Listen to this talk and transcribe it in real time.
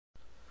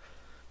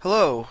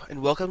Hello,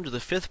 and welcome to the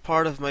fifth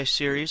part of my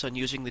series on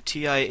using the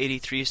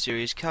TI-83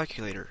 series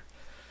calculator.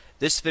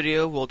 This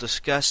video will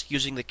discuss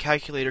using the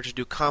calculator to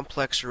do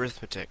complex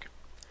arithmetic.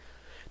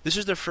 This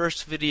is the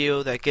first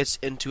video that gets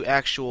into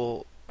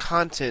actual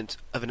content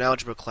of an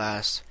algebra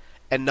class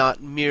and not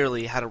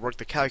merely how to work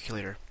the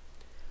calculator.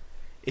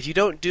 If you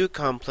don't do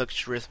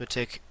complex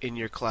arithmetic in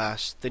your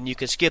class, then you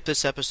can skip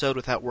this episode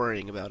without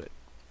worrying about it.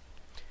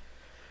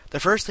 The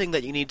first thing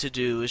that you need to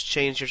do is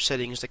change your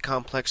settings to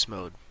complex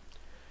mode.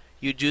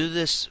 You do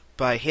this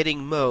by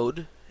hitting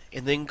mode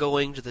and then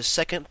going to the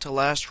second to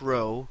last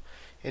row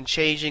and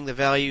changing the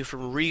value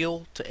from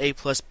real to a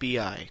plus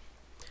bi.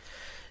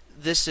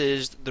 This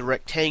is the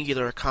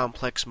rectangular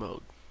complex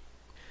mode.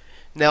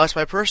 Now, it's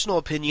my personal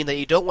opinion that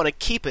you don't want to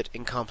keep it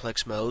in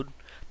complex mode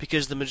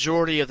because the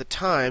majority of the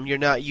time you're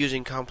not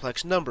using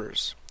complex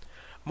numbers.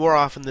 More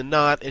often than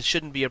not, it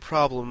shouldn't be a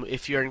problem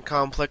if you're in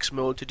complex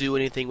mode to do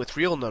anything with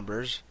real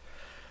numbers.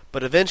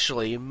 But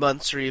eventually,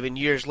 months or even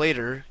years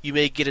later, you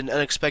may get an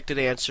unexpected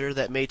answer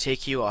that may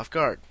take you off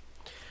guard.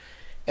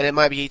 And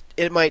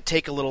it might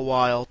take a little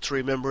while to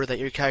remember that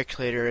your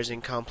calculator is in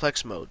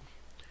complex mode.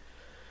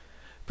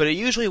 But it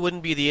usually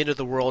wouldn't be the end of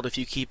the world if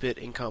you keep it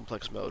in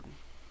complex mode.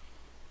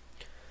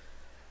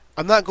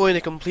 I'm not going to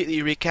completely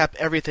recap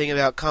everything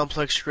about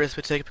complex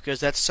arithmetic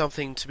because that's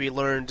something to be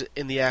learned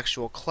in the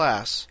actual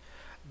class.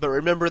 But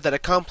remember that a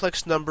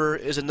complex number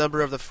is a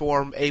number of the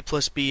form a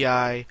plus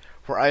bi,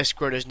 where I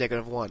squared is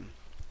 -1.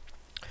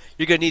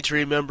 You're going to need to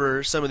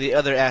remember some of the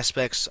other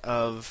aspects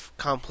of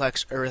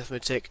complex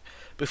arithmetic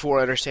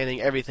before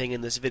understanding everything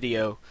in this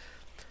video,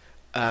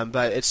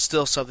 but it's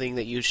still something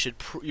that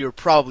you're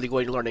probably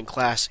going to learn in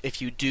class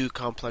if you do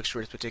complex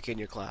arithmetic in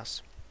your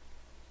class.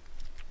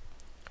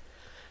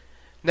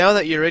 Now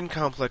that you're in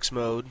complex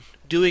mode,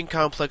 doing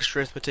complex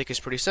arithmetic is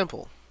pretty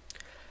simple.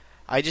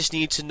 I just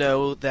need to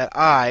know that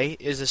I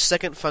is the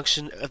second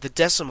function of the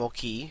decimal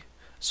key,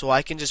 so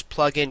I can just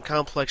plug in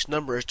complex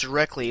numbers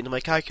directly into my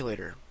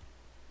calculator.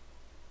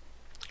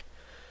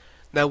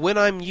 Now, when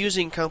I'm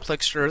using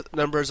complex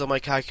numbers on my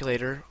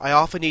calculator, I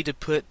often need to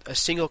put a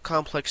single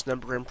complex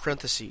number in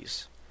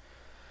parentheses.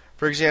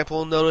 For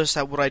example, notice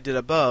that what I did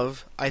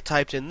above, I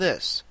typed in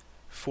this,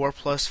 4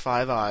 plus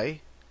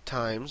 5i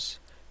times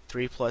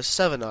 3 plus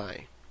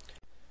 7i.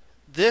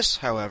 This,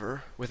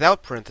 however,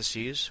 without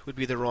parentheses, would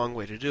be the wrong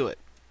way to do it.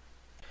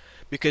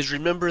 Because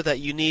remember that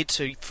you need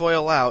to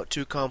FOIL out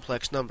two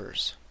complex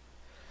numbers.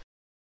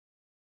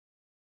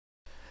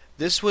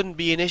 This wouldn't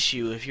be an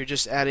issue if you're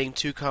just adding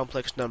two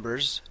complex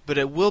numbers, but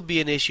it will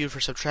be an issue for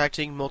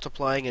subtracting,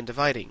 multiplying, and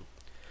dividing.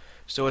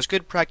 So it's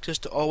good practice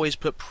to always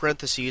put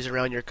parentheses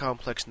around your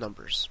complex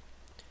numbers.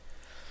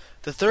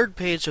 The third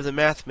page of the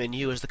math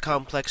menu is the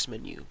complex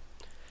menu.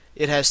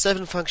 It has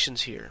 7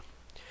 functions here.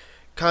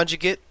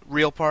 Conjugate,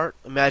 real part,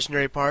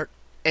 imaginary part,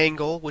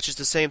 angle, which is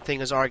the same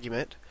thing as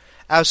argument,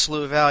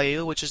 absolute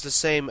value, which is the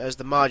same as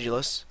the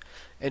modulus,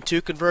 and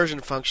 2 conversion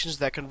functions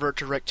that convert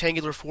to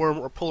rectangular form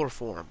or polar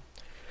form.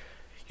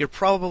 You're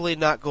probably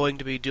not going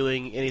to be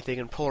doing anything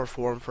in polar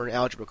form for an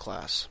algebra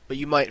class, but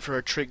you might for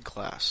a trig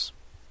class.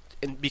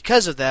 And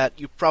because of that,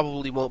 you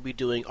probably won't be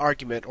doing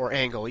argument or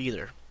angle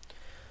either.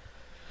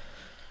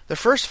 The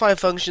first 5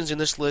 functions in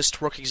this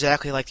list work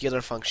exactly like the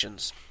other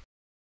functions.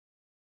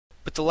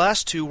 But the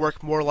last 2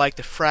 work more like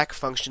the frac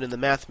function in the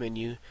math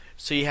menu,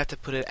 so you have to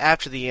put it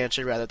after the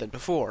answer rather than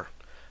before.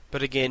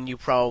 But again, you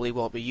probably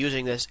won't be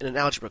using this in an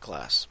algebra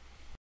class.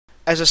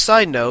 As a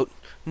side note,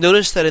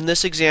 notice that in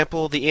this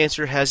example the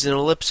answer has an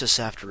ellipsis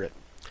after it.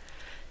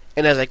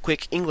 And as a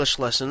quick English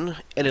lesson,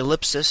 an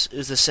ellipsis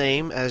is the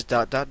same as ...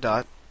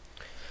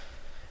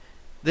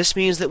 This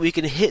means that we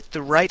can hit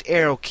the right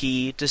arrow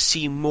key to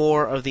see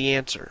more of the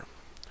answer.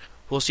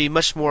 We'll see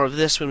much more of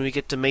this when we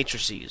get to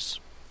matrices.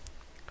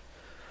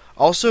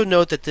 Also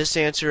note that this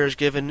answer is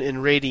given in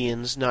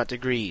radians, not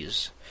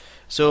degrees.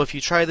 So if you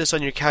try this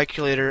on your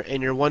calculator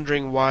and you're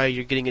wondering why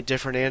you're getting a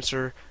different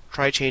answer,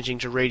 try changing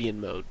to radian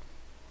mode.